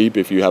you sleep,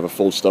 if you have a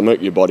full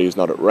stomach, your body is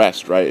not at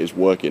rest, right? It's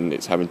working,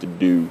 it's having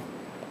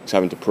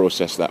to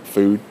process that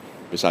food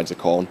besides the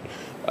corn.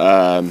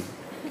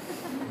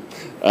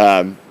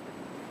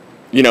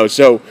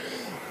 So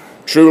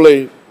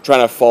truly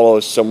trying to follow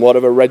somewhat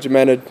of a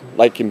regimented,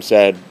 like Kim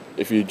said,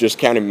 if you're just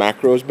counting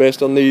macros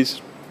based on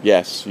these,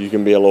 yes, you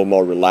can be a little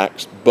more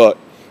relaxed, but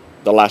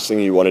the last thing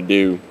you want to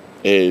do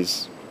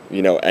is,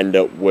 end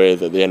up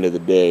with, at the end of the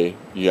day,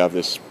 you have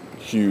this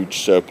huge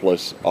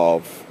surplus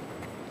of,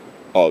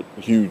 or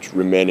huge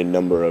remaining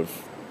number of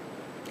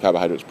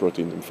carbohydrates,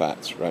 proteins, and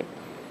fats, right?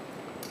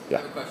 I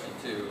have a question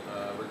too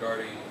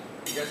regarding,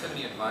 do you guys have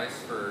any advice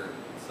for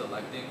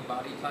selecting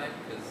body type?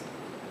 Because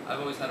I've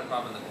always had a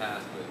problem in the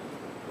past with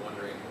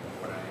wondering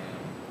what I am.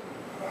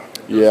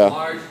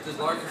 Does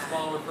large and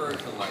small refer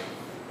to like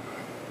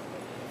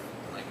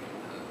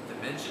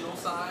dimensional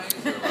size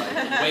or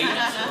like weight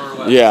or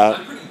what? Yeah.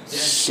 I'm pretty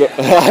dense. So,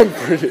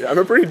 I'm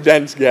a pretty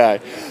dense guy.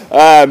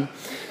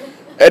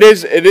 It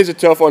is a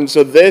tough one.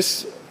 So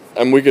this,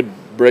 and we could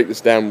break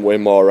this down way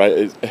more,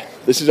 right?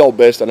 This is all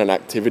based on an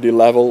activity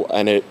level,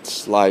 and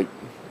it's like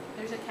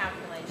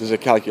there's a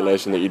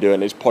calculation that you do,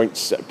 and it's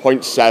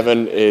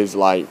 0.7 is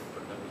like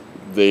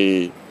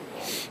I'm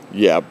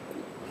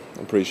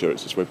pretty sure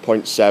it's this way.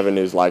 0.7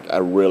 is like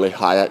a really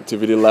high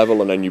activity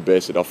level, and then you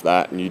base it off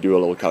that, and you do a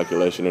little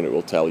calculation, and it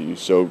will tell you.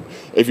 So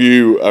if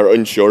you are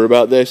unsure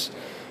about this,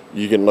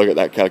 you can look at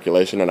that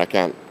calculation, and I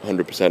can't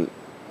 100%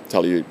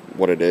 tell you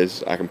what it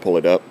is. I can pull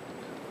it up.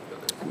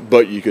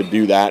 But you could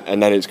do that,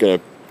 and then it's going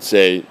to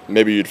say,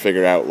 maybe you'd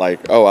figure out like,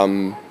 oh,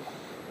 I'm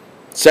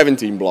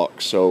 17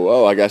 blocks,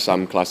 so I guess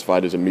I'm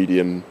classified as a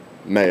medium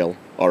male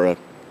or a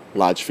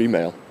large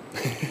female.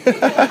 Just kidding.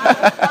 When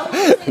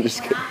I first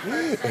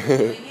started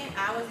doing it,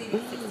 I was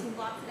eating 16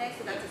 blocks a day,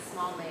 so that's a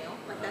small male.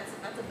 Like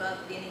that's above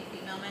any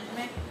female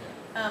measurement.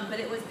 But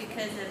it was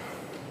because of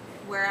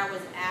where I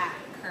was at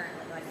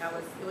currently. Like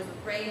it was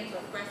right into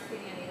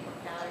breastfeeding and eating more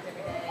calories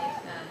every day.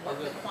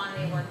 The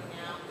quantity of working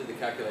out. Did the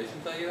calculation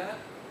tell you that?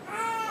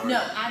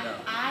 No,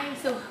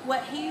 so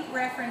what he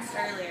referenced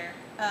earlier,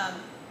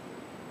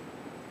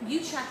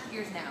 you track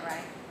yours now,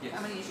 right? Yes.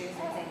 I'm going to use yours as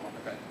an example.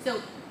 Okay.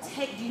 So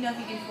do you know if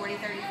you do 40,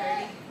 30,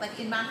 30? Like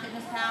in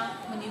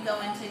MyFitnessPal, when you go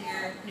into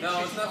your nutrition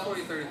No, it's not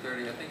goals? 40,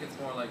 30, 30. I think it's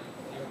more like,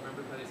 do you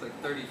remember that? It's like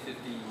 30, 50,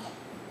 20 or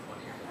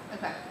something.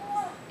 Okay.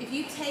 If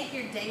you take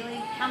your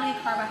daily, how many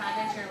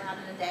carbohydrates you're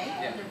allowed in a day,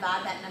 Yeah.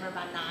 divide that number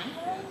by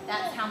 9,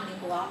 that's how many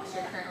blocks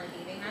you're currently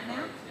eating right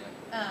now.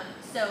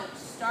 So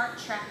start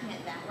tracking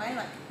it that way,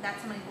 like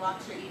that's how many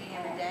blocks you're eating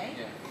every day.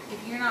 Yeah.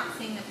 If you're not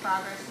seeing the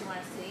progress you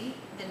want to see,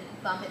 then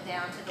bump it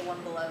down to the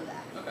one below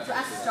that. Okay. So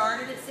I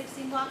started at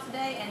 16 blocks a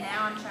day, and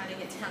now I'm trying to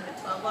get down to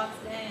 12 blocks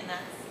a day, and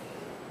that's,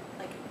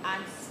 like,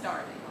 I'm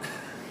starving.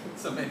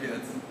 So maybe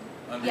that's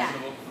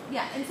unreasonable.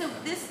 Yeah, and so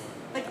this,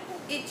 like,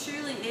 it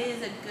truly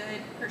is a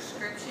good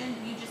prescription.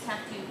 You just have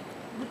to,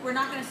 we're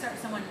not going to start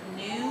someone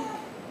new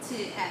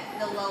at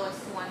the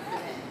lowest one for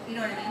them. You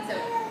know what I mean? So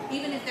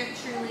even if they're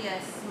truly a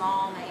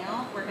small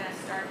male, we're going to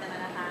start them at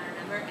a higher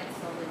number and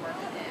slowly work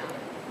it down.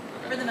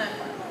 For the most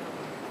part.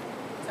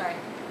 Sorry.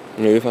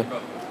 No, you're fine.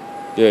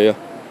 Yeah.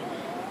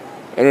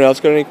 Anyone else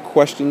got any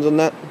questions on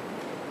that?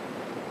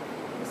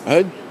 This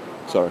Ed? might be a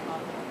little Sorry. off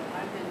topic, but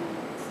I've been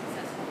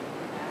successful in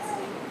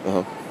fasting.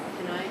 Uh-huh.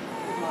 Can I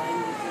combine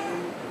the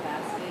zone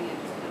fasting and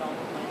just put all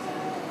of my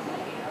zones in my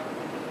 8-hour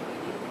window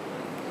of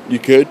eating? You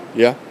could,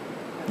 yeah.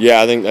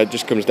 Yeah, I think that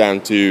just comes down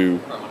to,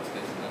 Probably want to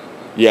space it out.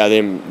 yeah,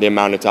 the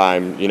amount of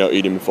time, you know,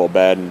 eating before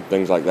bed and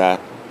things like that.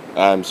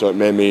 So it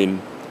may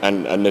mean,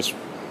 and this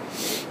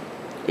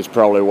is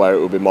probably where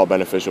it would be more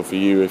beneficial for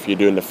you if you're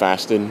doing the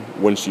fasting,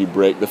 once you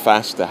break the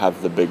fast, to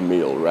have the big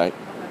meal, right?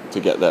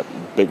 To get that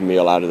big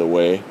meal out of the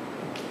way.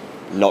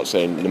 Not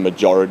saying the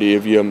majority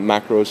of your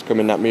macros come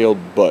in that meal,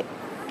 but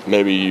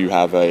maybe you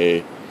have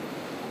a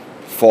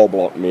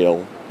 4-block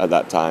meal at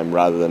that time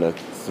rather than a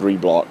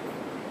 3-block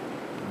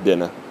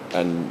dinner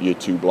and your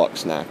 2-block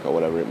snack or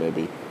whatever it may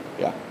be.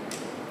 Yeah.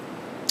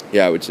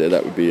 Yeah, I would say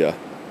that would be a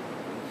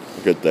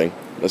good thing.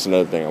 That's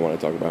another thing I want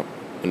to talk about,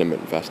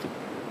 intermittent fasting.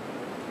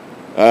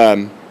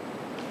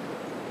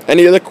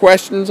 Any other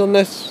questions on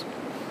this?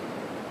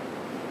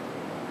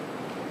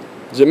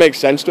 Does it make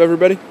sense to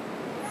everybody? What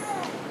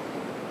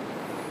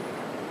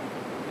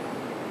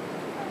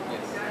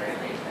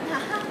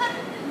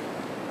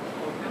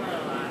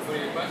are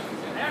your questions?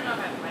 I don't know if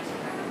I have questions.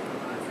 I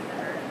just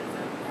heard of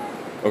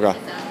it. Okay.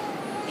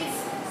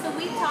 So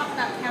we talked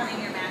about counting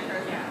your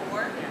macros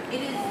before.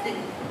 It is the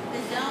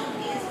zone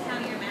is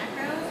counting your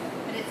macros,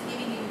 but it's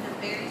giving you the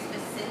very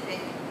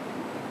specific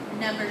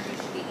numbers you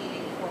should be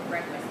eating for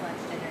breakfast, lunch,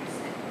 dinner, and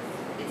snacks.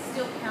 It's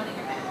still counting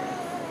your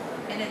macros,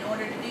 and in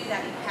order to do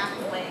that, you have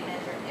to weigh and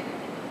measure everything you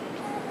eat.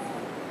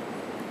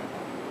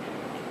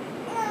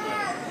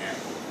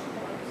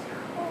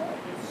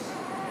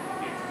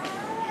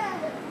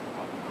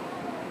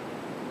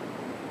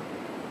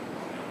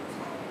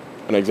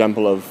 An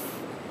example of,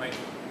 Like, okay,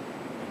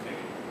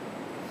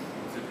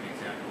 so for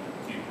example,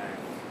 10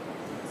 packs,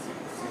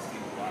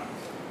 16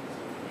 blocks.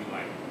 So you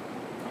like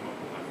come up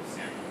with like a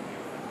sample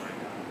meal right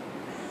now.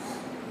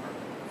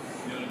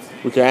 You know what I'm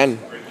saying? We can.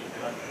 Break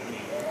it down.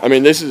 I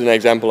mean, this is an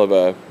example of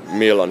a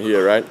meal on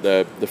here, right?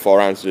 The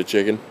 4 ounces of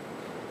chicken,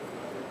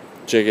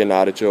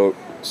 artichoke,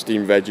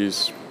 steamed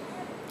veggies,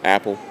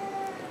 apple.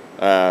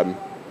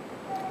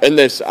 In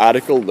this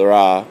article, there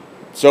are,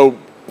 so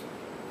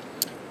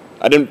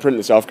I didn't print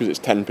this off because it's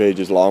 10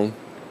 pages long,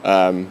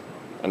 and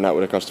that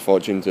would have cost a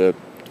fortune to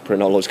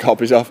print all those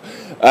copies off.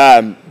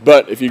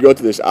 But if you go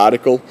to this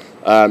article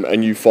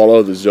and you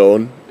follow the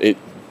zone, it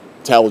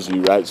tells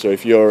you, right? So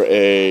if you're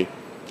a,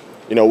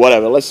 you know,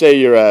 whatever, let's say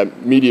you're a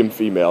medium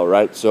female,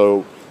 right?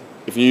 So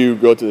if you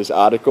go to this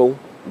article,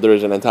 there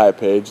is an entire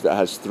page that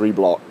has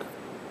 3-block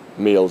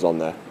meals on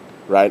there,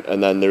 right?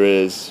 And then there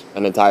is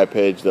an entire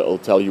page that will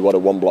tell you what a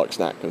 1-block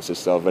snack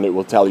consists of, and it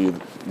will tell you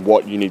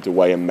what you need to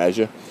weigh and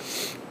measure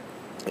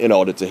in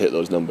order to hit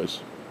those numbers.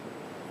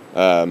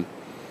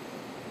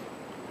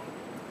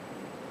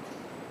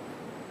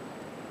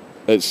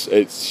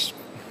 It's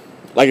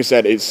like I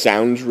said, it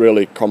sounds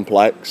really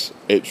complex.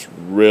 It's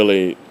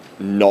really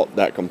not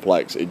that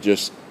complex. It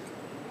just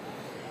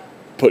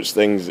puts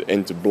things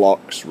into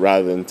blocks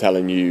rather than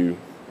telling you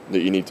that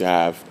you need to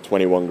have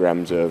 21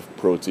 grams of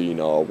protein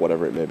or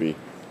whatever it may be.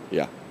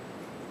 Yeah.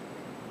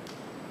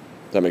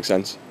 Does that make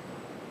sense?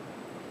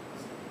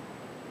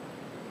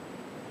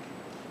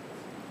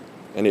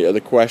 Any other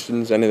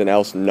questions? Anything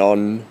else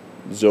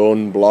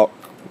non-zone block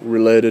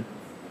related?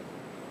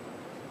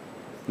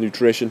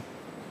 Nutrition?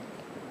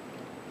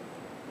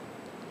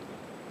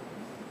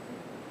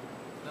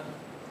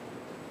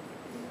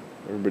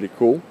 Everybody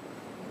cool?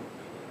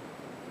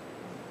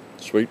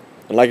 Sweet.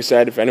 And like I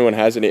said, if anyone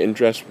has any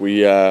interest,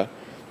 this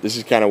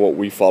is kind of what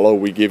we follow.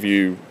 We give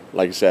you,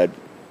 like I said,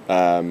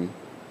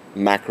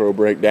 macro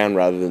breakdown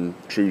rather than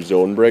true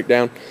zone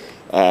breakdown.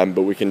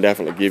 But we can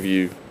definitely give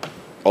you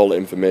all the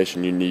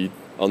information you need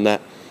on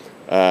that.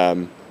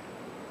 And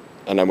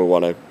then we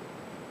want to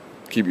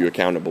keep you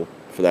accountable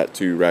for that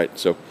too, right?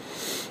 So,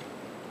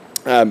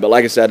 but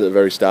like I said at the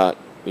very start,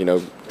 you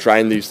know,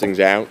 trying these things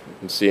out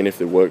and seeing if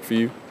they work for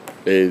you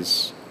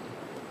is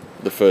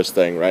the first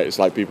thing, right? It's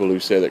like people who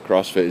say that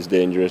CrossFit is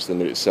dangerous and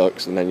that it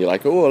sucks, and then you're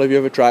like, oh, well, have you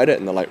ever tried it?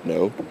 And they're like,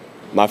 no.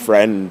 My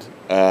friend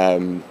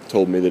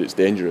told me that it's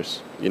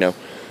dangerous, you know.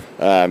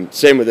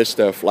 Same with this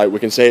stuff. Like, we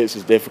can say it's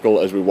as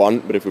difficult as we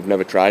want, but if we've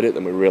never tried it,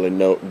 then we really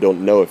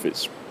don't know if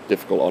it's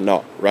difficult or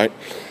not, right?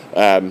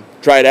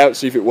 Try it out,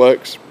 see if it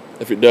works.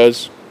 If it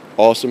does,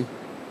 awesome.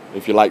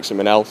 If you like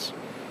something else,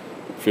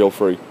 feel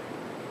free.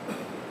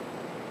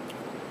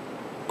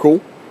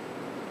 Cool?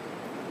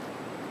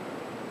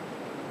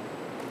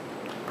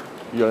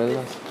 You got anything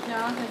else? No,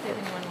 I was going to say if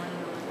anyone wanted to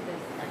look at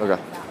this. Okay.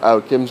 Oh,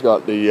 Kim's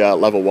got the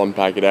level 1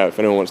 packet out if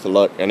anyone wants to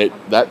look, and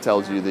that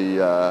tells you the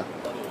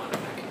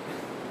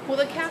Well,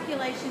 the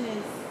calculation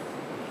is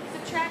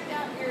subtract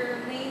out your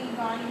remaining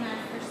body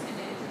mass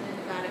percentage and then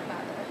divide it by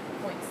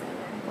the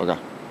 0.7. okay.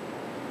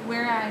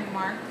 Where I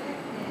marked it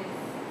is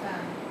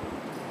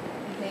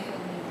example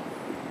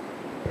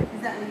meals.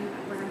 Is that what you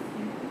were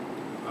asking?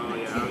 Oh,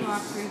 yeah. 2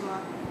 blocks, 3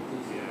 blocks.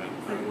 Yeah.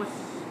 So what's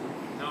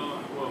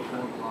No, well,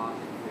 4 blocks.